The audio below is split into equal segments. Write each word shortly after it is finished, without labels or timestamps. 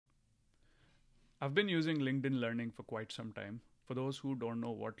I've been using LinkedIn Learning for quite some time. For those who don't know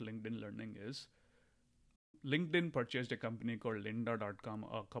what LinkedIn Learning is, LinkedIn purchased a company called Lynda.com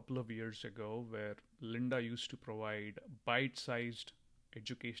a couple of years ago, where Lynda used to provide bite sized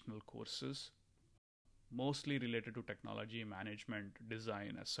educational courses, mostly related to technology, management,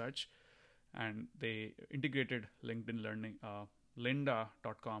 design, as such. And they integrated LinkedIn Learning,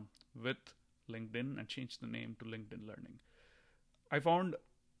 Lynda.com with LinkedIn and changed the name to LinkedIn Learning. I found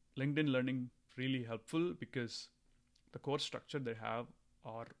LinkedIn Learning really helpful because the course structure they have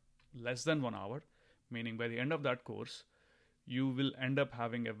are less than 1 hour, meaning by the end of that course, you will end up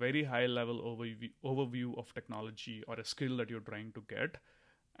having a very high level overview of technology or a skill that you're trying to get.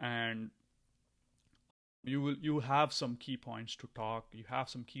 And you have some key points to talk, you have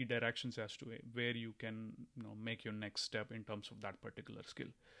some key directions as to where you can make your next step in terms of that particular skill.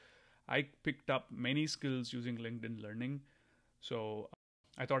 I picked up many skills using LinkedIn Learning, so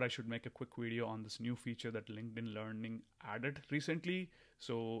I thought I should make a quick video on this new feature that LinkedIn Learning added recently.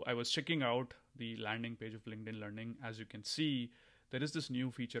 So I was checking out the landing page of LinkedIn Learning. As you can see, there is this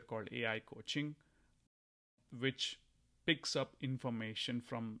new feature called AI coaching, which picks up information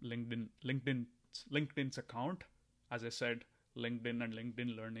from LinkedIn's account. As I said, LinkedIn and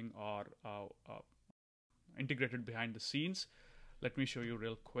LinkedIn Learning are integrated behind the scenes. Let me show you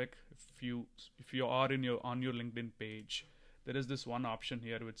real quick. If you are on your LinkedIn page, there is this one option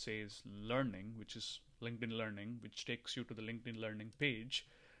here which says Learning, which is LinkedIn Learning, which takes you to the LinkedIn Learning page.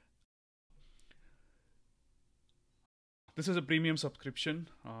 This is a premium subscription.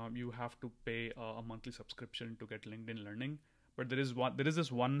 You have to pay a monthly subscription to get LinkedIn Learning. But there is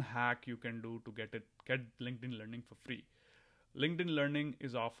this one hack you can do to get LinkedIn Learning for free. LinkedIn Learning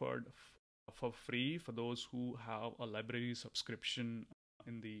is offered for free for those who have a library subscription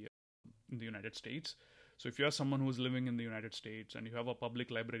in the United States. So if you are someone who's living in the United States and you have a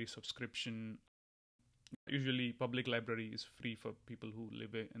public library subscription, usually public library is free for people who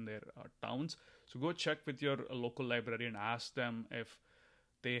live in their towns. So go check with your local library and ask them if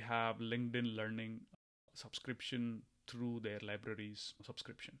they have LinkedIn Learning subscription through their library's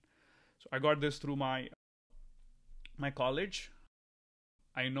subscription. So I got this through my college.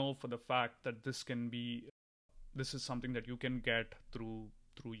 I know for the fact that this is something that you can get through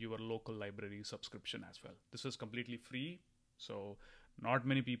your local library subscription as well. This is completely free, so not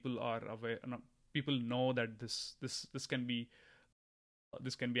many people are aware. People know that this can be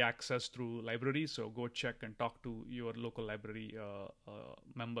accessed through libraries. So go check and talk to your local library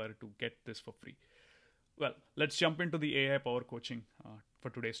member to get this for free. Well, let's jump into the AI power coaching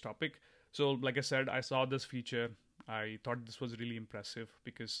for today's topic. So like I said, I saw this feature. I thought this was really impressive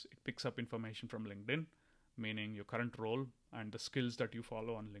because it picks up information from LinkedIn, meaning your current role and the skills that you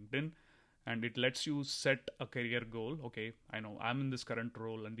follow on LinkedIn. And it lets you set a career goal. Okay, I know I'm in this current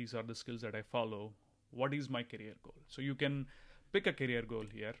role and these are the skills that I follow. What is my career goal? So you can pick a career goal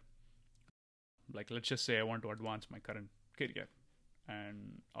here. Like, let's just say I want to advance my current career,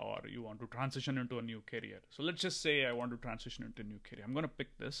 or you want to transition into a new career. So let's just say I want to transition into a new career. I'm going to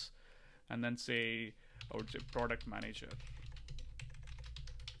pick this and then say, I would say product manager.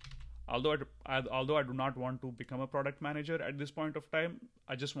 Although I do not want to become a product manager at this point of time,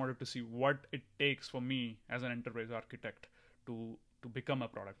 I just wanted to see what it takes for me as an enterprise architect to become a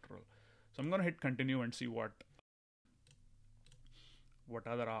product role. So I'm going to hit continue and see what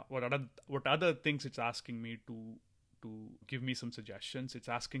other things it's asking me to give me some suggestions. It's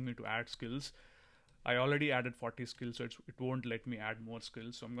asking me to add skills. I already added 40 skills, so it won't let me add more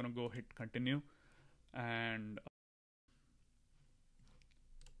skills. So I'm going to go hit continue and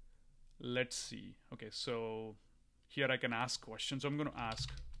let's see. Okay, so here I can ask questions. So I'm going to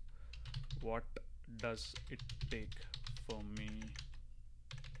ask, what does it take for me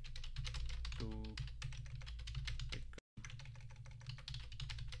to become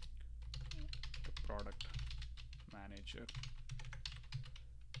the product manager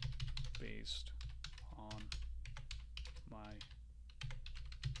based on my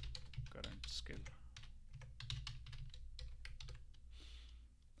current skill?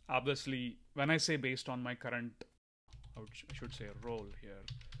 Obviously, when I say based on my current, I should say role here,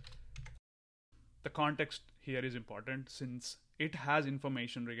 the context here is important since it has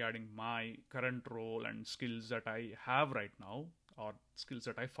information regarding my current role and skills that I have right now or skills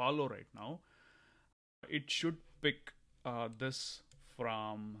that I follow right now. It should pick this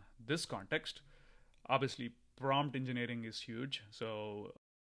from this context. Obviously, prompt engineering is huge. So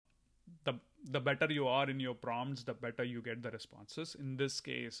the better you are in your prompts, the better you get the responses. In this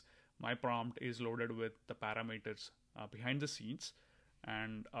case, my prompt is loaded with the parameters behind the scenes,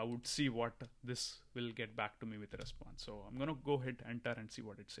 and I would see what this will get back to me with a response. So I'm going to go hit enter and see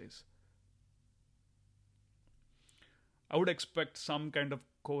what it says. I would expect some kind of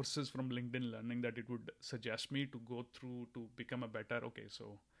courses from LinkedIn Learning that it would suggest me to go through to become a better. Okay,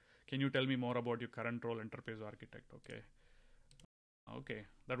 so can you tell me more about your current role, enterprise architect? Okay,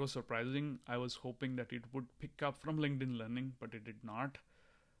 that was surprising. I was hoping that it would pick up from LinkedIn Learning, but it did not.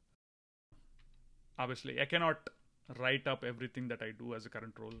 Obviously, I cannot write up everything that I do as a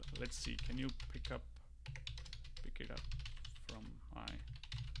current role. Let's see. Can you pick it up from my...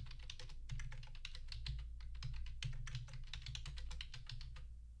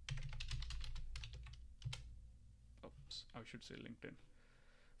 Oops, I should say LinkedIn.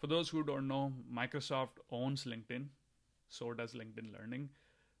 For those who don't know, Microsoft owns LinkedIn, so does LinkedIn Learning.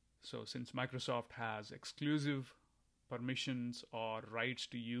 So since Microsoft has exclusive permissions or rights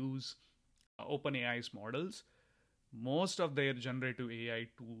to use OpenAI's models, most of their generative AI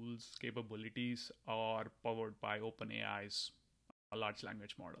tools capabilities are powered by OpenAI's large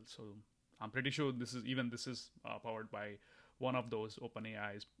language models. So I'm pretty sure this is powered by one of those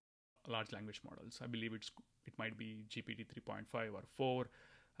OpenAI's large language models. I believe it might be GPT 3.5 or 4.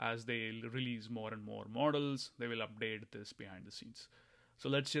 As they release more and more models, they will update this behind the scenes. So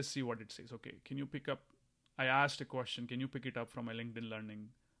let's just see what it says. Okay, can you pick up? I asked a question. Can you pick it up from my LinkedIn Learning?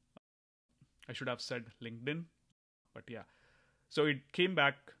 I should have said LinkedIn, but yeah. So it came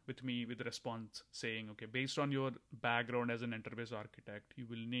back with me with a response saying, okay, based on your background as an enterprise architect, you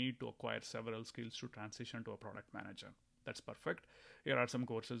will need to acquire several skills to transition to a product manager. That's perfect. Here are some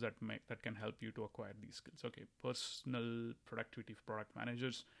courses that can help you to acquire these skills. Okay, personal productivity for product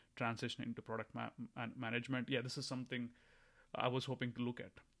managers, transition into product management. Yeah, this is something I was hoping to look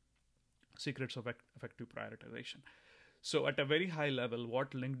at. Secrets of effective prioritization. So at a very high level,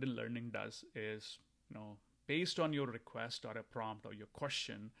 what LinkedIn Learning does is, based on your request or a prompt or your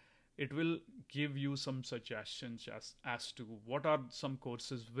question, it will give you some suggestions as to what are some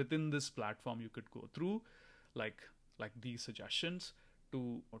courses within this platform you could go through, like these suggestions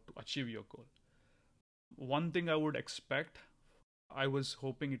to achieve your goal. One thing I would expect, I was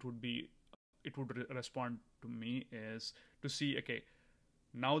hoping it would respond to me is to see, okay,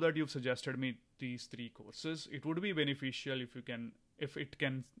 now that you've suggested me these 3 courses, it would be beneficial if it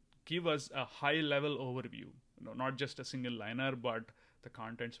can give us a high level overview, not just a single liner, but the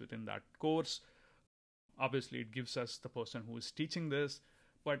contents within that course. Obviously, it gives us the person who is teaching this,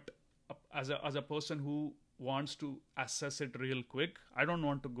 but as a person who wants to assess it real quick, I don't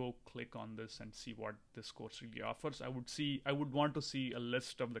want to go click on this and see what this course really offers. I would want to see a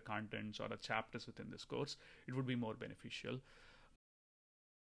list of the contents or the chapters within this course. It would be more beneficial.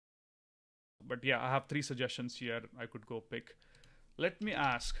 But yeah, I have 3 suggestions here I could go pick. Let me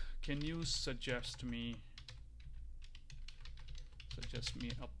ask, can you suggest me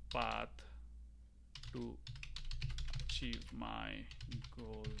a path to achieve my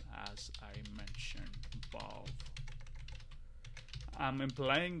goal as I mentioned above? I'm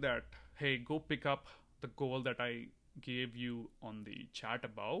implying that, hey, go pick up the goal that I gave you on the chat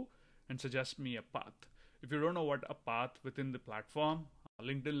above and suggest me a path. If you don't know what a path within the platform,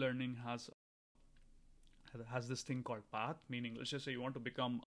 LinkedIn Learning has this thing called path, meaning let's just say you want to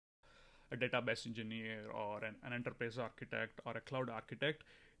become a database engineer or an enterprise architect or a cloud architect.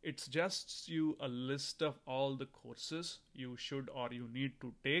 It's just you a list of all the courses you should or you need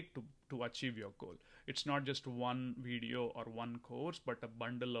to take to achieve your goal. It's not just one video or one course, but a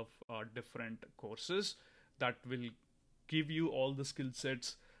bundle of different courses that will give you all the skill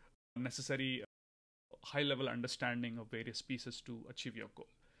sets necessary, high level understanding of various pieces to achieve your goal.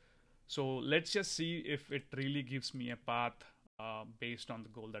 So let's just see if it really gives me a path based on the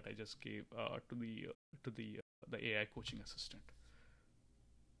goal that I just gave to the AI coaching assistant.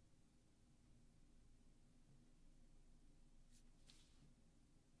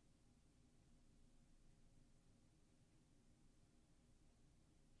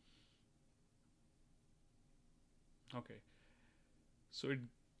 Okay, so it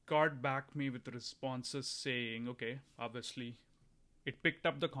got back me with responses saying, okay, obviously, it picked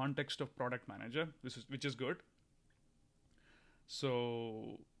up the context of product manager, which is good.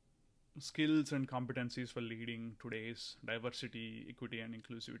 So skills and competencies for leading today's diversity, equity, and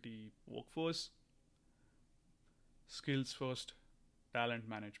inclusivity workforce. Skills first, talent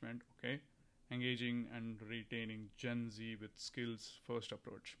management. Okay, engaging and retaining Gen Z with skills first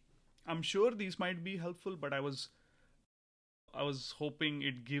approach. I'm sure these might be helpful, but I was hoping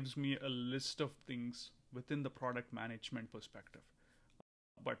it gives me a list of things within the product management perspective.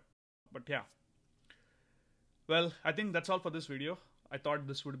 But yeah. Well, I think that's all for this video. I thought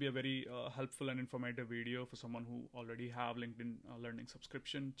this would be a very helpful and informative video for someone who already have LinkedIn Learning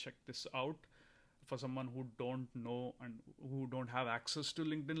subscription. Check this out. for someone who don't know and who don't have access to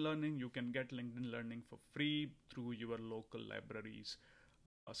LinkedIn Learning, you can get LinkedIn Learning for free through your local library's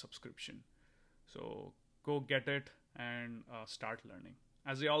subscription. So go get it and start learning.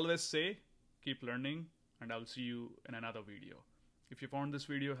 As I always say, keep learning, and I'll see you in another video. If you found this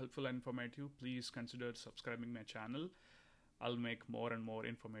video helpful and informative, please consider subscribing my channel. I'll make more and more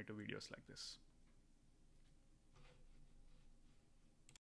informative videos like this.